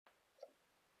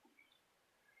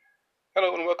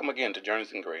Hello and welcome again to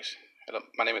Journeys in Grace. Hello,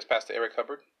 my name is Pastor Eric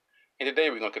Hubbard, and today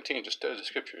we're going to continue to study the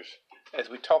Scriptures as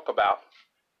we talk about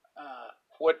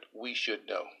what we should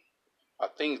know, or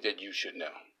things that you should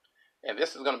know. And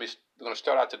this is going to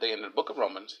start out today in the book of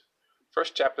Romans,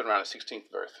 first chapter, around the 16th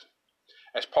verse,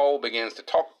 as Paul begins to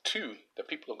talk to the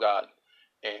people of God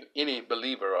and any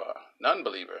believer or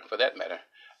non-believer, for that matter,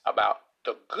 about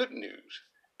the good news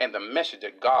and the message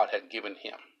that God had given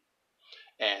him.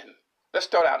 And let's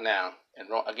start out now,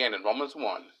 again in Romans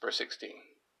 1, verse 16.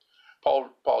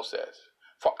 Paul says,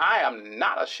 "For I am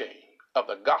not ashamed of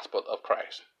the gospel of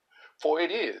Christ, for it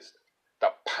is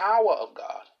the power of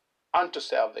God unto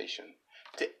salvation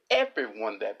to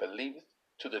everyone that believeth,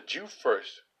 to the Jew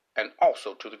first, and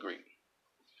also to the Greek."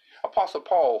 Apostle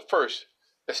Paul first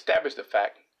established the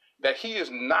fact that he is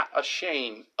not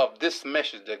ashamed of this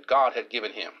message that God had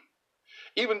given him.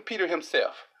 Even Peter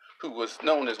himself, who was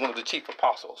known as one of the chief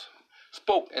apostles,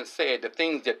 spoke and said the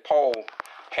things that Paul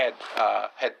had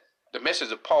the message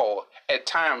of Paul at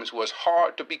times was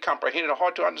hard to be comprehended,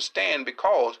 hard to understand,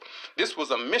 because this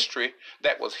was a mystery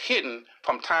that was hidden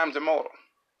from times immortal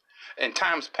and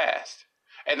times past.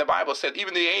 And the Bible said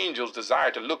even the angels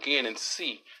desired to look in and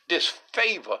see this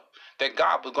favor that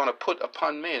God was going to put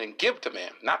upon men and give to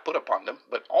men, not put upon them,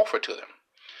 but offer to them.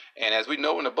 And as we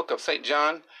know in the book of St.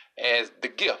 John, as the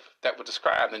gift that was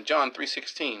described in John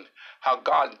 3:16, how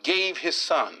God gave his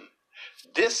son.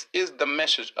 This is the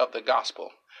message of the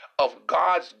gospel, of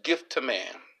God's gift to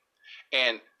man.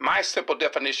 And my simple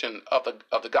definition of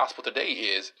the gospel today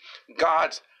is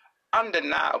God's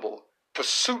undeniable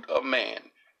pursuit of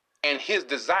man and his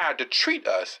desire to treat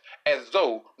us as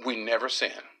though we never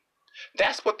sin.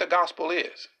 That's what the gospel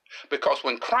is. Because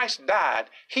when Christ died,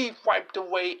 he wiped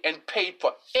away and paid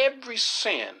for every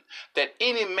sin that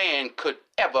any man could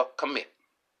ever commit.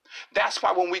 That's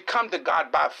why when we come to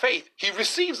God by faith, he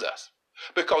receives us,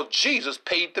 because Jesus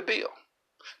paid the bill.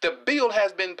 The bill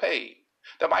has been paid.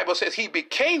 The Bible says he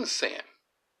became sin.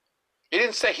 It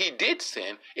didn't say he did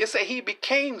sin. It said he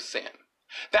became sin.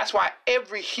 That's why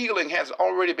every healing has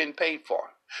already been paid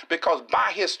for, because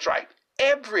by his stripe,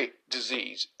 every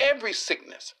disease, every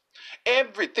sickness,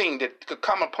 everything that could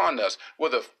come upon us,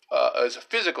 whether as a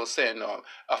physical sin or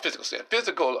physical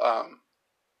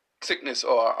sickness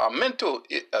or a mental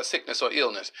sickness or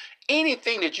illness,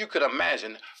 anything that you could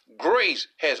imagine, grace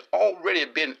has already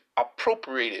been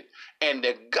appropriated, and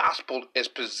the gospel is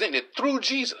presented through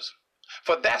Jesus.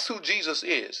 For that's who Jesus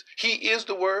is. He is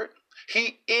the Word.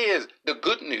 He is the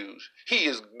good news. He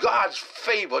is God's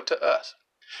favor to us.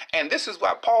 And this is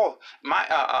why Paul,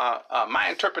 my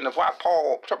interpretation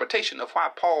of why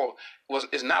Paul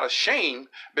is not ashamed,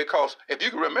 because if you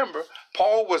can remember,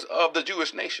 Paul was of the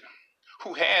Jewish nation,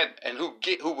 who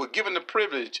were given the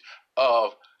privilege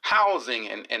of housing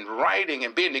and writing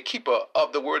and being the keeper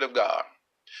of the Word of God.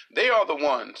 They are the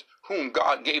ones whom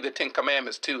God gave the 10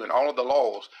 Commandments to, and all of the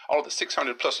laws, all of the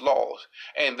 600 plus laws.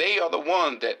 And they are the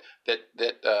ones that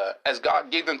as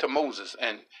God gave them to Moses,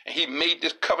 and he made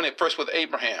this covenant first with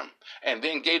Abraham, and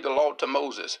then gave the law to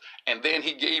Moses, and then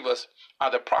he gave us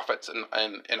the prophets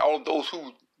and all of those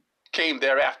who came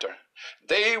thereafter.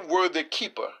 They were the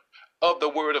keeper of the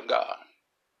Word of God.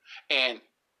 And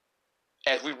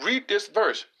as we read this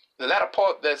verse, the latter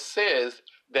part that says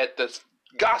that the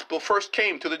gospel first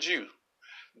came to the Jew,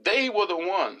 they were the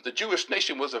ones, the Jewish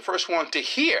nation was the first one to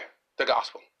hear the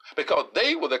gospel, because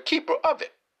they were the keeper of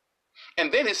it.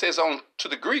 And then it says on to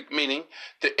the Greek, meaning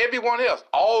to everyone else.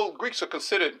 All Greeks are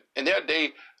considered in their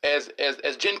day as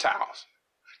Gentiles.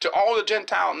 To all the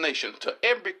Gentile nations, to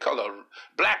every color,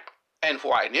 black and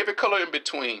white, and every color in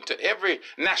between, to every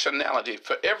nationality,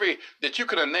 for every that you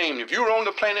could have named. If you're on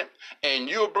the planet and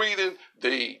you're breathing,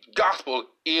 the gospel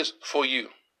is for you.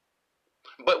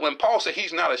 But when Paul said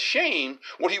he's not ashamed,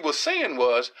 what he was saying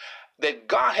was that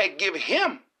God had given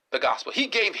him the gospel. He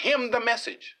gave him the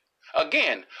message.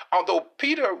 Again, although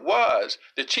Peter was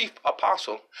the chief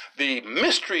apostle, the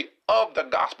mystery of the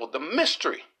gospel, the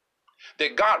mystery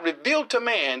that God revealed to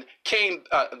man came,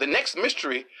 the next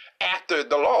mystery after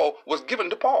the law was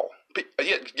given to Paul.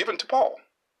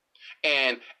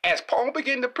 And as Paul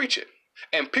began to preach it,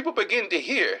 and people began to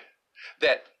hear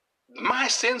that my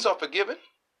sins are forgiven.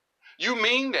 You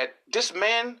mean that this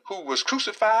man who was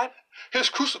crucified, his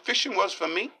crucifixion was for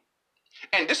me?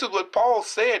 And this is what Paul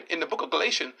said in the book of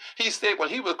Galatians. He said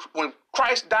when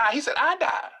Christ died, he said, I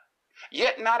died,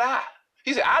 yet not I.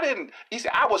 He said,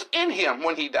 I was in him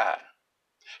when he died.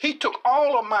 He took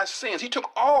all of my sins. He took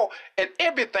all and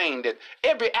everything, that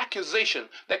every accusation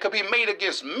that could be made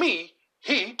against me,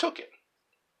 he took it.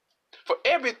 For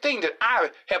everything that I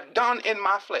have done in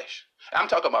my flesh, I'm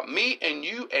talking about me and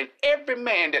you and every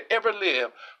man that ever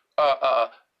lived,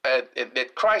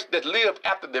 that Christ, that lived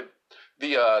after the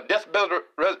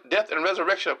death and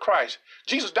resurrection of Christ.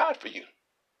 Jesus died for you.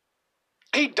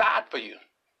 He died for you.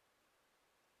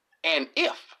 And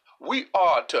if we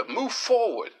are to move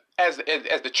forward, as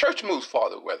the church moves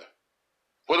forward,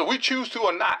 whether we choose to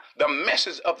or not, the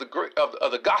message of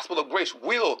the gospel of grace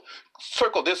will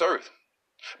circle this earth,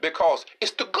 because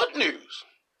it's the good news.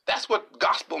 That's what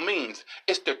gospel means.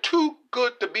 It's the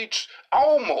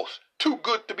almost too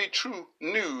good to be true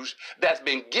news that's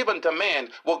been given to man.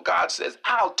 What God says,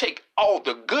 I'll take all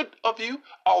the good of you,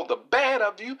 all the bad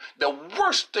of you, the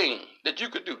worst thing that you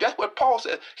could do. That's what Paul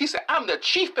says. He said, I'm the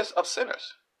chiefest of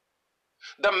sinners.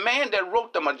 The man that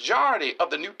wrote the majority of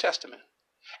the New Testament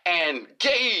and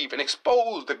gave and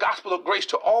exposed the gospel of grace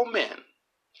to all men,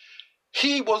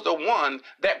 he was the one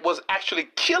that was actually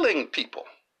killing people.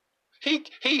 He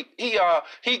gave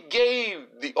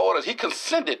the orders. He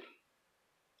consented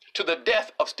to the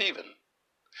death of Stephen.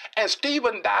 And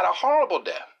Stephen died a horrible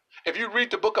death. If you read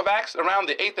the book of Acts, around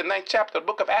the 8th and 9th chapter of the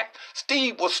book of Acts,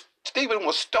 Stephen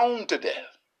was stoned to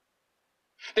death.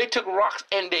 They took rocks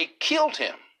and they killed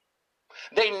him.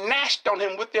 They gnashed on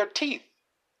him with their teeth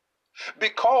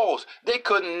because they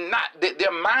could not,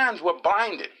 their minds were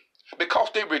blinded. Because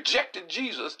they rejected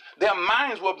Jesus, their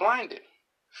minds were blinded.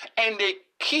 And they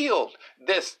killed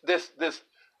this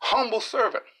humble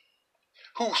servant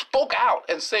who spoke out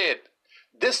and said,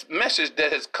 this message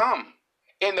that has come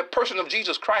in the person of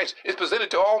Jesus Christ is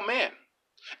presented to all men.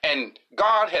 And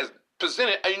God has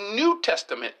presented a new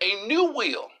testament, a new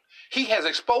will he has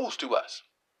exposed to us.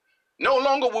 No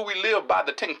longer will we live by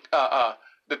the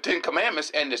Ten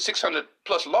Commandments and the 600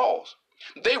 plus laws.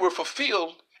 They were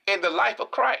fulfilled in the life of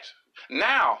Christ.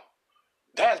 Now,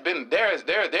 there's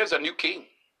a new king.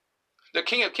 The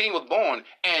King of Kings was born,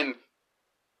 and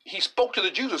he spoke to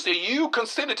the Jews and said, you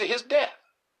consented to his death.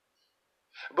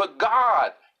 But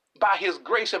God, by his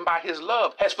grace and by his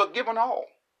love, has forgiven all,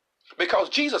 because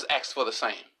Jesus asked for the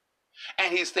same.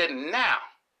 And he said, now,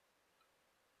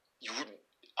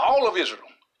 all of Israel,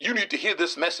 you need to hear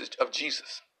this message of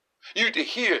Jesus. You need to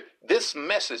hear this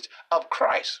message of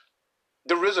Christ,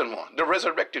 the risen one, the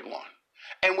resurrected one.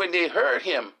 And when they heard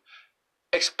him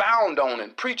expound on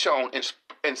and preach on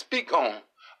and speak on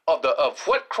of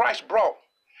what Christ brought,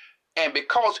 and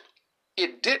because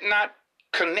it did not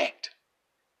connect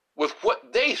with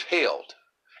what they held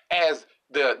as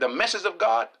the message of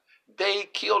God, they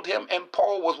killed him, and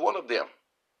Paul was one of them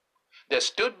that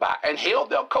stood by and held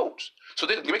their coats so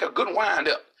they could make a good wind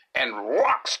up and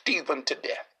rock Stephen to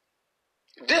death.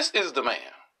 This is the man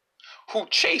who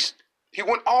he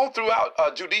went all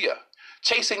throughout Judea,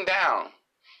 chasing down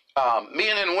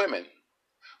men and women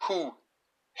who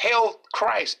held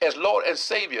Christ as Lord and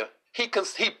Savior. He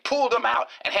pulled them out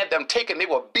and had them taken. They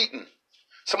were beaten.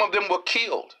 Some of them were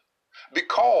killed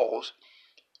because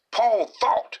Paul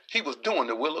thought he was doing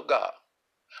the will of God.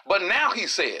 But now he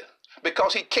said,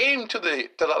 because he came to the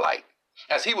light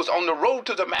as he was on the road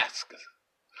to Damascus,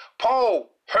 Paul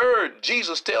heard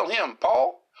Jesus tell him,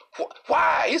 Paul,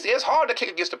 why? He said, it's hard to kick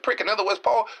against the prick. In other words,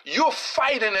 Paul, you're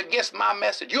fighting against my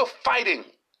message. You're fighting.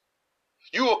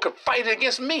 You are fighting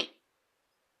against me.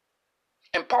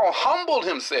 And Paul humbled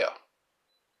himself,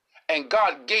 and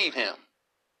God gave him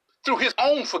through his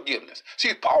own forgiveness.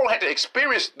 See, Paul had to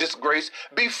experience this grace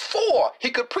before he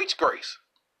could preach grace.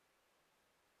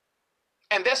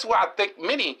 And that's why I think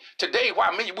many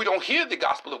we don't hear the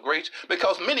gospel of grace,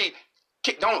 because many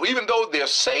don't, even though they're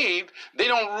saved, they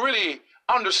don't really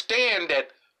understand that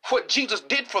what Jesus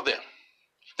did for them.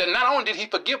 That not only did he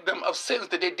forgive them of sins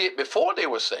that they did before they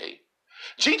were saved,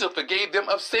 Jesus forgave them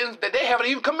of sins that they haven't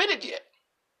even committed yet.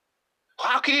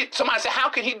 Somebody say, how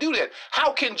can he do that?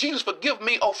 How can Jesus forgive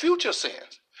me of future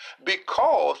sins?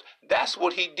 Because that's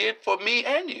what he did for me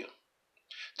and you.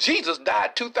 Jesus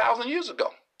died 2,000 years ago.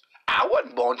 I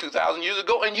wasn't born 2,000 years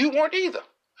ago, and you weren't either.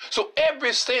 So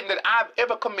every sin that I've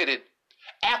ever committed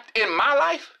in my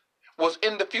life was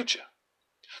in the future.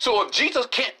 So if Jesus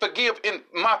can't forgive in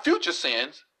my future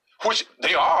sins, which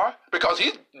they are, because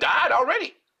he died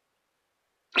already,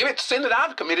 every sin that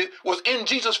I've committed was in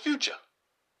Jesus' future.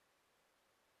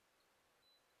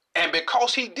 And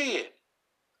because he did,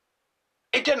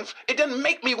 it doesn't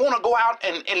make me want to go out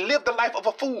and live the life of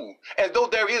a fool as though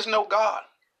there is no God.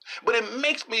 But it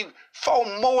makes me fall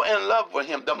more in love with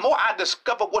him the more I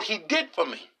discover what he did for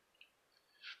me.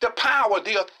 The power,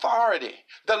 the authority,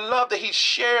 the love that he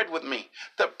shared with me,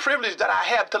 the privilege that I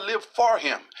have to live for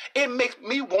him. It makes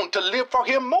me want to live for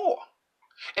him more.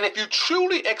 And if you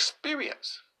truly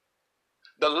experience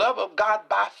the love of God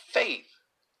by faith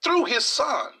through his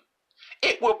son,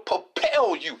 It will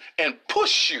propel you and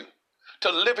push you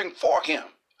to living for him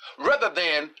rather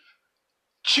than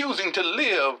choosing to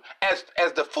live as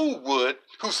the fool would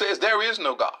who says there is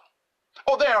no God.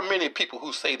 Oh, there are many people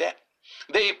who say that.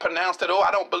 They pronounce that, oh,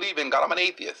 I don't believe in God. I'm an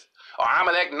atheist. Or I'm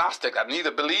an agnostic. I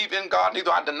neither believe in God,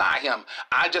 neither I deny him.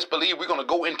 I just believe we're going to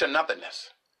go into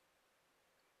nothingness.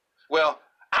 Well,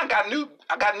 I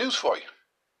got news for you.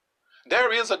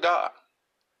 There is a God.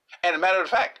 And as a matter of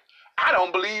fact, I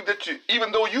don't believe that you,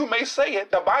 even though you may say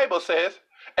it, the Bible says,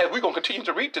 as we're going to continue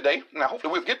to read today, and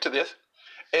hopefully we'll get to this,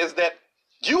 is that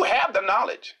you have the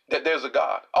knowledge that there's a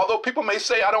God. Although people may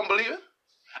say, I don't believe it.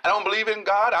 I don't believe in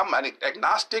God. I'm an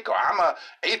agnostic or I'm an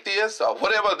atheist or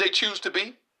whatever they choose to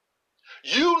be.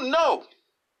 You know,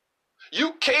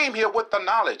 you came here with the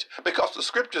knowledge because the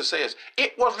scripture says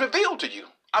it was revealed to you.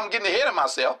 I'm getting ahead of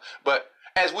myself, but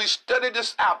as we study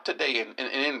this out today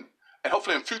and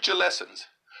hopefully in future lessons,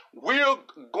 we're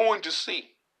going to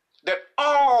see that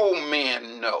all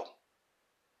men know.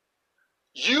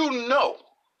 You know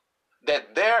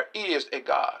that there is a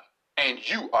God and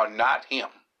you are not him.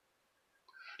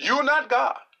 You're not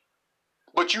God,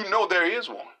 but you know there is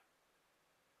one.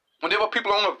 Whenever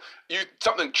people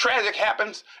something tragic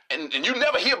happens and you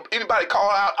never hear anybody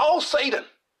call out, oh, Satan.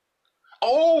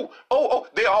 Oh,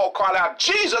 they all call out,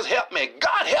 Jesus help me,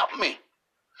 God help me.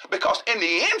 Because in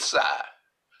the inside,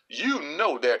 you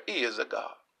know there is a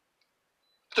God.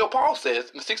 So Paul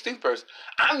says in the 16th verse,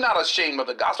 I'm not ashamed of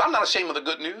the gospel. I'm not ashamed of the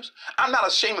good news. I'm not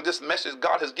ashamed of this message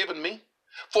God has given me.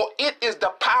 For it is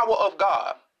the power of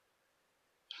God.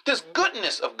 This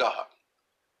goodness of God.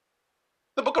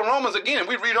 The book of Romans again,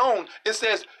 we read on, it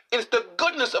says, it's the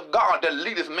goodness of God that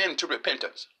leadeth men to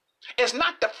repentance. It's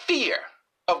not the fear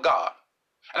of God.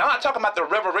 And I'm not talking about the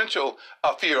reverential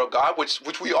fear of God,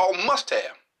 which we all must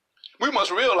have. We must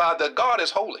realize that God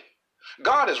is holy.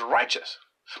 God is righteous.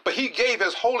 But he gave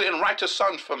his holy and righteous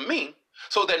son for me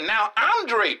so that now I'm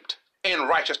draped in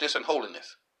righteousness and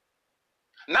holiness.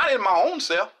 Not in my own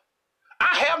self.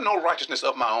 I have no righteousness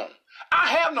of my own. I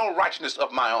have no righteousness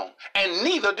of my own, and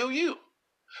neither do you.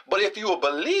 But if you're a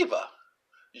believer,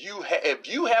 if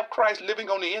you have Christ living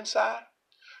on the inside,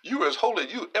 you're as holy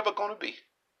as you're ever going to be.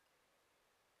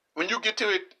 When you get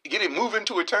it move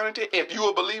into eternity, if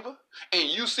you're a believer and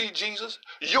you see Jesus,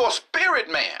 your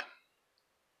spirit man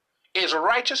is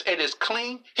righteous and is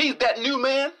clean. He's that new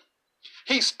man.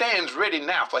 He stands ready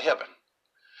now for heaven.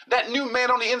 That new man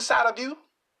on the inside of you,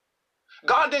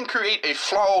 God didn't create a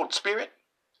flawed spirit,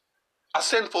 a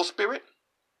sinful spirit,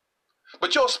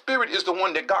 but your spirit is the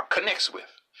one that God connects with.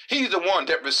 He's the one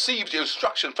that receives the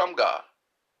instruction from God.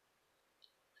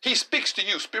 He speaks to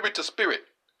you spirit to spirit,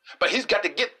 but he's got to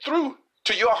get through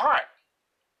to your heart.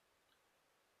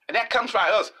 And that comes by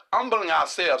us humbling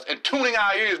ourselves and tuning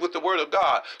our ears with the word of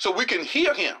God so we can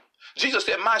hear him. Jesus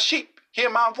said, my sheep hear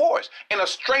my voice, and a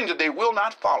stranger they will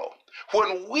not follow.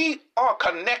 When we are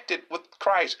connected with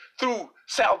Christ through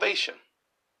salvation,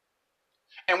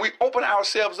 and we open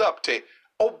ourselves up to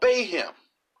obey him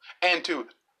and to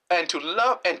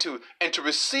love and to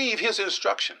receive his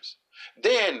instructions,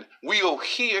 then we'll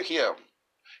hear him,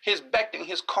 his beckoning,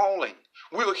 his calling.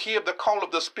 We'll hear the call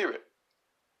of the Spirit.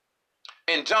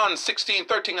 In John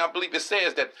 16:13, I believe it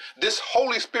says that this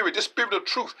Holy Spirit, this Spirit of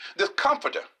truth, this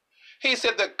comforter, he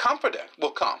said the comforter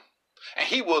will come and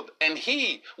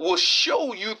he will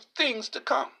show you things to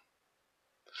come.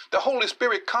 The Holy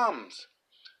Spirit comes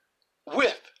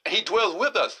and he dwells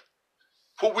with us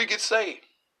before we get saved.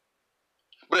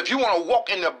 But if you want to walk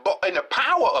in the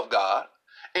power of God,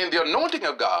 in the anointing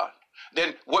of God,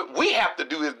 then what we have to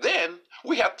do is then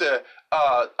we have to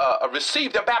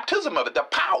receive the baptism of it, the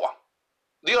power,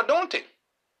 the anointing.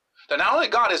 That not only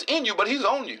God is in you, but he's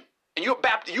on you. And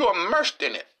you're immersed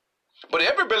in it. But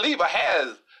every believer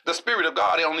has the Spirit of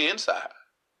God on the inside.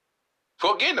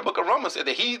 For again, the book of Romans said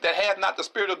that he that hath not the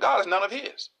Spirit of God is none of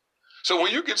his. So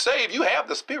when you get saved, you have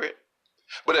the Spirit.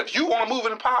 But if you want to move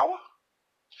in power,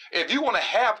 if you want to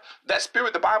have that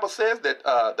Spirit, the Bible says that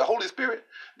the Holy Spirit,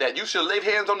 that you shall lay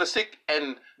hands on the sick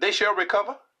and they shall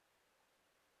recover.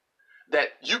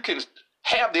 That you can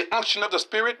have the unction of the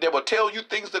Spirit that will tell you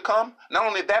things to come. Not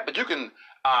only that, but you can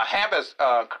have, as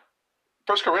 1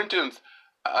 Corinthians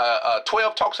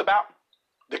 12 talks about,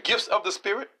 the gifts of the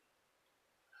Spirit.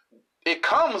 It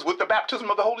comes with the baptism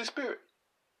of the Holy Spirit.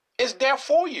 It's there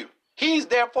for you. He's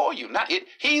there for you. Not it.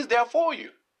 He's there for you.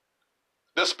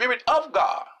 The Spirit of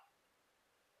God.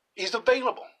 He's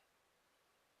available.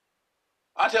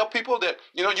 I tell people that,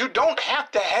 you don't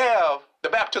have to have the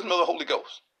baptism of the Holy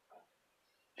Ghost.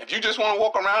 If you just want to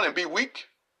walk around and be weak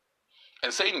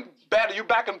and Satan batter you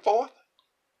back and forth,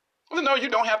 Well, no, you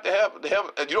don't have to have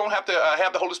you don't have to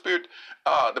have the Holy Spirit,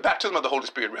 the baptism of the Holy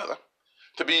Spirit, rather,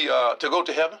 to be to go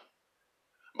to heaven.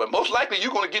 But most likely,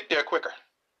 you're going to get there quicker.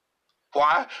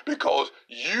 Why? Because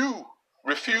you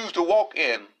refuse to walk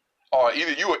in, or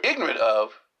either you are ignorant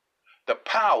of the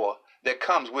power that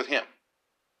comes with Him.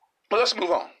 But let's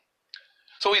move on.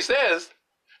 So he says,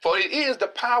 "For it is the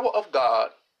power of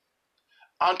God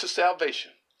unto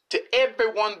salvation to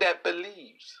everyone that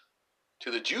believes,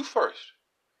 to the Jew first,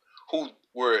 who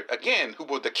were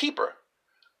the keeper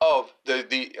of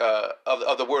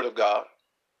the word of God,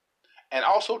 and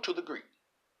also to the Greek.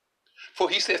 For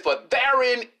he says, for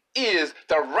therein is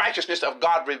the righteousness of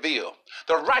God revealed.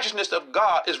 The righteousness of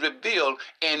God is revealed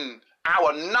in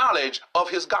our knowledge of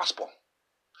his gospel,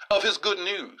 of his good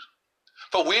news.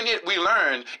 For when we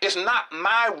learn, it's not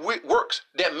my works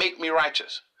that make me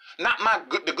righteous. Not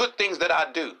the good things that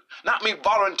I do. Not me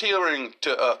volunteering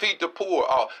to feed the poor,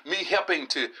 or me helping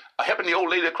the old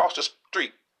lady across the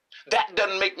street. That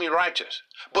doesn't make me righteous.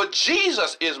 But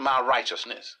Jesus is my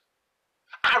righteousness.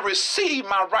 I receive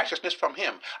my righteousness from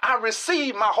him. I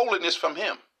receive my holiness from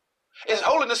him. His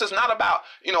holiness is not about,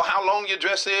 how long your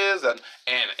dress is and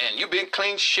you being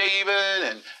clean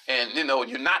shaven and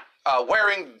you're not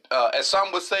wearing, as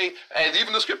some would say, as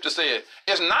even the scripture said,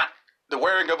 it's not the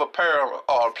wearing of apparel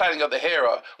or plaiting of the hair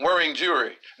or wearing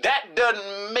jewelry. That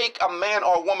doesn't make a man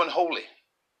or a woman holy.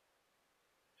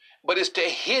 But it's the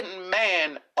hidden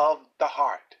man of the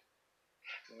heart.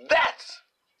 That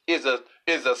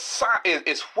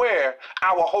is where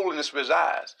our holiness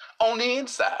resides, on the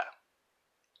inside.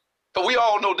 So we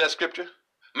all know that scripture.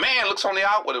 Man looks on the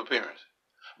outward appearance,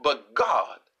 but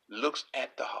God looks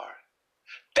at the heart.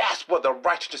 That's where the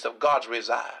righteousness of God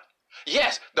resides.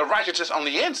 Yes, the righteousness on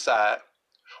the inside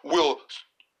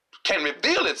can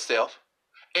reveal itself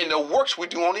in the works we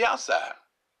do on the outside.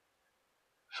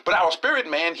 But our spirit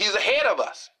man, he's ahead of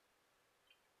us.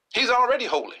 He's already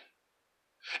holy.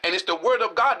 And it's the word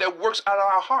of God that works out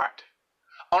of our heart,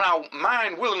 on our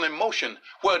mind, will, and emotion,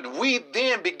 where we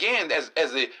then begin, as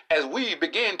we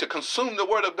begin to consume the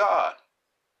word of God,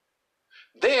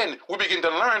 then we begin to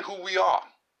learn who we are.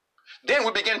 Then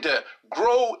we begin to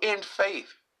grow in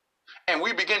faith. And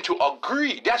we begin to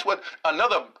agree. That's what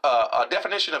another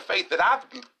definition of faith that I've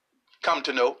come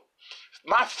to know.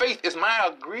 My faith is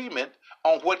my agreement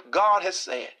on what God has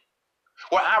said.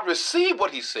 Where I receive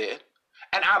what he said,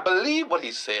 and I believe what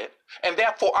he said, and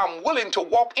therefore I'm willing to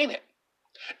walk in it.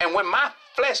 And when my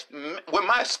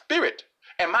spirit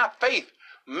and my faith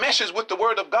meshes with the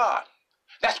word of God,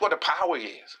 that's what the power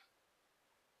is.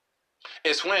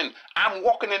 It's when I'm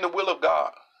walking in the will of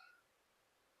God,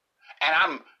 and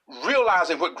I'm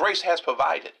realizing what grace has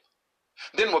provided.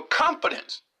 Then with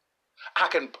confidence,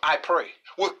 I pray.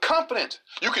 With confidence,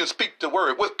 you can speak the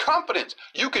word. With confidence,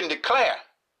 you can declare,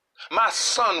 my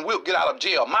son will get out of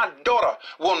jail. My daughter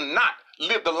will not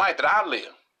live the life that I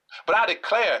live. But I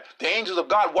declare the angels of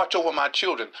God watch over my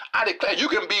children. I declare you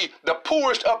can be the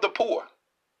poorest of the poor.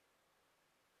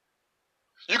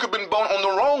 You could have been born on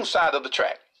the wrong side of the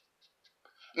track.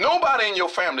 Nobody in your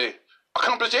family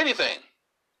accomplished anything.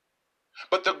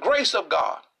 But the grace of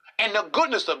God and the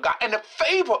goodness of God and the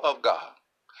favor of God,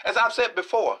 as I've said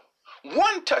before,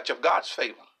 one touch of God's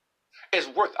favor is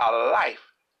worth a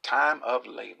lifetime of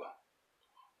labor.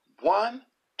 One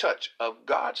touch of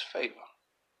God's favor.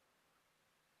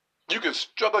 You can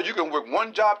struggle, you can work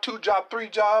one job, two jobs, three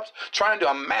jobs, trying to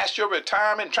amass your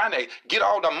retirement, trying to get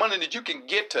all the money that you can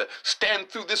get to stand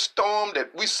through this storm that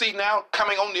we see now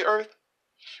coming on the earth.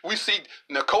 We see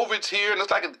the COVID's here, and it's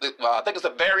like, I think it's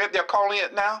a variant they're calling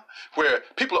it now, where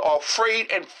people are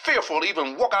afraid and fearful to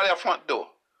even walk out their front door.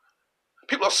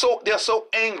 People are they're so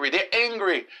angry. They're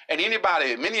angry at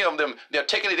anybody. Many of them, they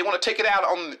want to take it out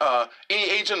on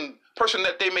any Asian person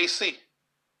that they may see.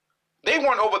 They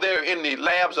weren't over there in the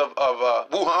labs of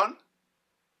Wuhan,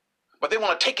 but they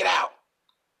want to take it out.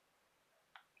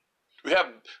 We have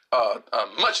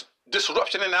much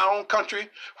disruption in our own country,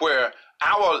 where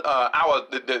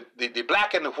the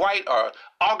black and the white are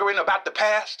arguing about the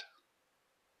past.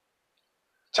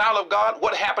 Child of God,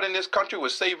 what happened in this country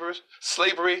with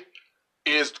slavery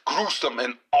is gruesome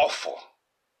and awful.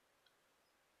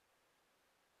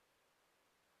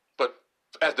 But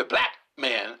as the black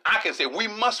man, I can say we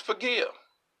must forgive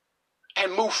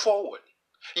and move forward.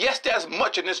 Yes, there's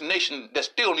much in this nation that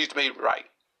still needs to be made right.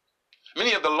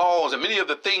 Many of the laws and many of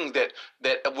the things that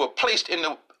were placed in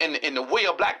the way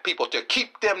of black people to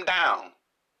keep them down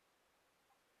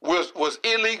was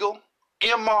illegal,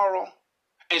 immoral,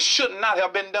 and should not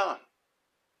have been done.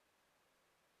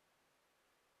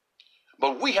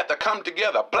 But we have to come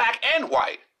together, black and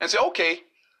white, and say, okay,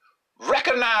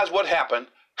 recognize what happened,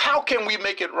 How can we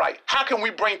make it right? How can we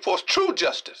bring forth true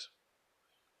justice?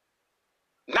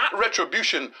 Not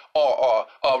retribution or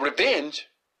revenge,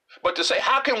 but to say,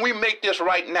 how can we make this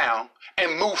right now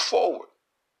and move forward?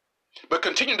 But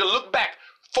continue to look back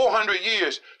 400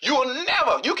 years. You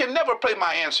can never pay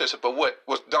my ancestors for what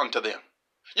was done to them.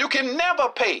 You can never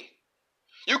pay.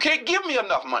 You can't give me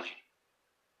enough money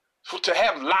to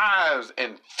have lives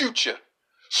and future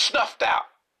snuffed out.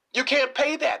 You can't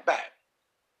pay that back.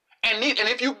 And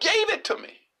if you gave it to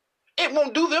me, it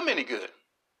won't do them any good.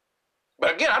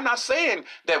 But again, I'm not saying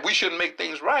that we shouldn't make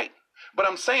things right. But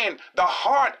I'm saying the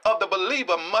heart of the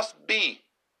believer must be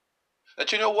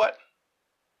that, you know what?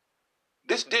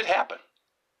 This did happen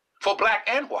for black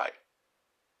and white.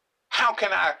 How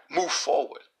can I move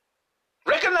forward?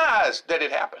 Recognize that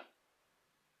it happened.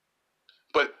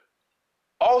 But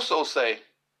also say,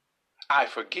 I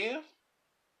forgive.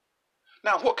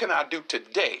 Now, what can I do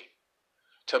today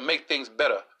to make things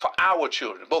better for our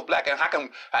children, both black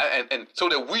and so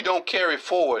that we don't carry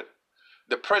forward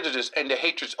the prejudice and the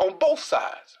hatreds on both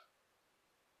sides?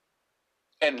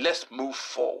 And let's move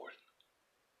forward.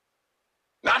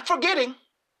 Not forgetting,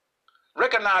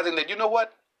 recognizing that, you know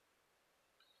what?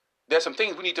 There's some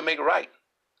things we need to make right.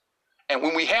 And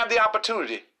when we have the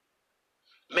opportunity,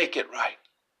 make it right.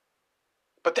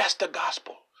 But that's the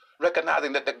gospel.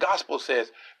 Recognizing that the gospel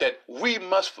says that we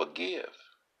must forgive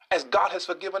as God has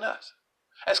forgiven us.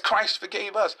 As Christ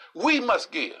forgave us, we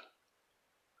must give.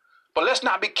 But let's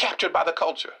not be captured by the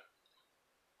culture.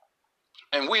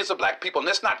 And we as a black people,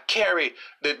 let's not carry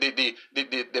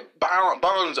the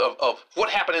bonds of what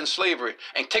happened in slavery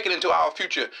and take it into our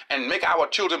future and make our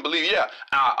children believe,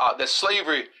 that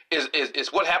slavery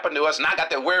is what happened to us, and I got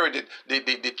to wear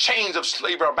the chains of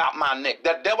slavery about my neck.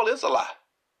 That devil is a lie.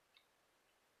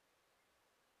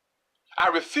 I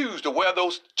refuse to wear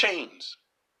those chains,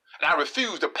 and I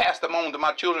refuse to pass them on to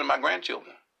my children and my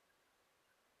grandchildren.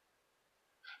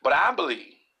 But I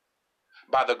believe,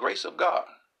 by the grace of God,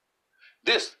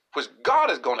 this which God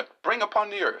is going to bring upon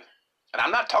the earth, and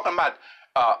I'm not talking about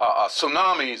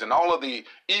tsunamis and all of the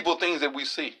evil things that we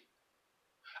see.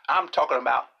 I'm talking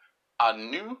about a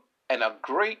new and a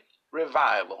great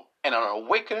revival and an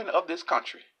awakening of this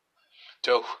country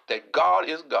to that God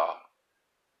is God.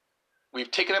 We've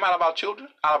taken them out of our children,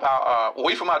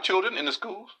 away from our children in the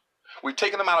schools. We've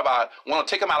taken them want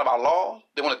to take them out of our laws.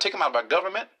 They want to take them out of our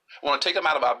government. Want to take them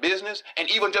out of our business,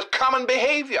 and even just common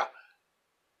behavior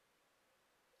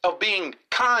of being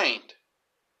kind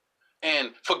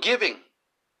and forgiving.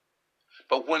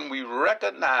 But when we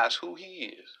recognize who he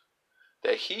is,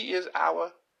 that he is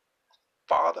our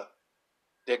Father,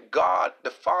 that God, the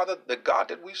Father, the God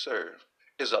that we serve,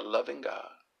 is a loving God.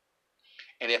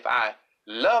 And if I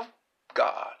love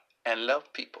God and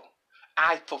love people,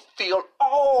 I fulfill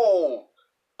all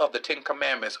of the 10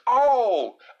 Commandments,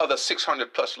 all of the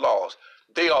 600 plus laws.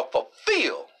 They are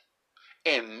fulfilled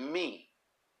in me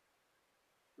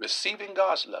receiving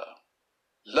God's love,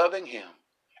 loving him,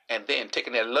 and then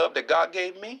taking that love that God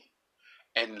gave me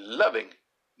and loving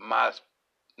my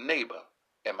neighbor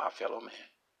and my fellow man.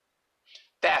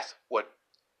 That's what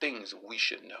things we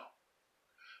should know.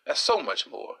 There's so much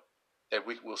more that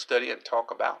we will study and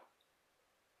talk about.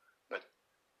 But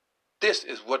this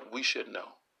is what we should know.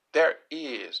 There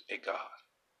is a God.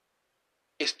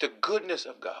 It's the goodness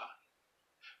of God,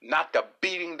 not the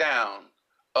beating down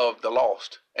of the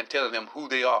lost and telling them who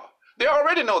they are. They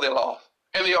already know they're lost,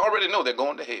 and they already know they're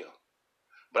going to hell.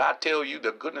 But I tell you,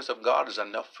 the goodness of God is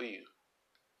enough for you.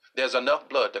 There's enough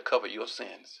blood to cover your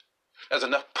sins. There's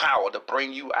enough power to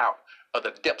bring you out of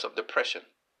the depths of depression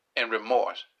and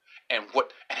remorse and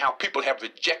how people have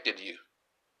rejected you.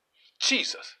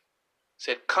 Jesus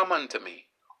said, "Come unto me,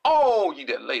 all ye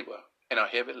that labor and are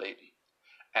heavy laden,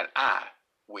 and I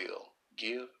will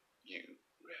give you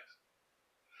rest."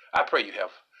 I pray you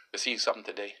have received something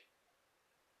today.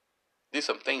 There's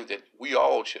some things that we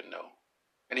all should know,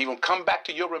 and even come back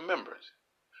to your remembrance.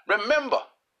 Remember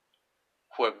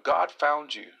where God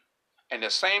found you, and the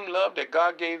same love that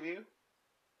God gave you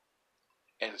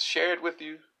and shared with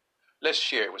you, let's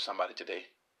share it with somebody today,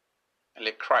 and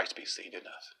let Christ be seen in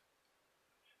us.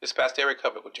 This is Pastor Eric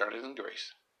Hubbard with Journeys in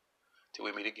Grace. Till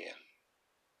we meet again,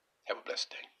 have a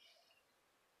blessed day.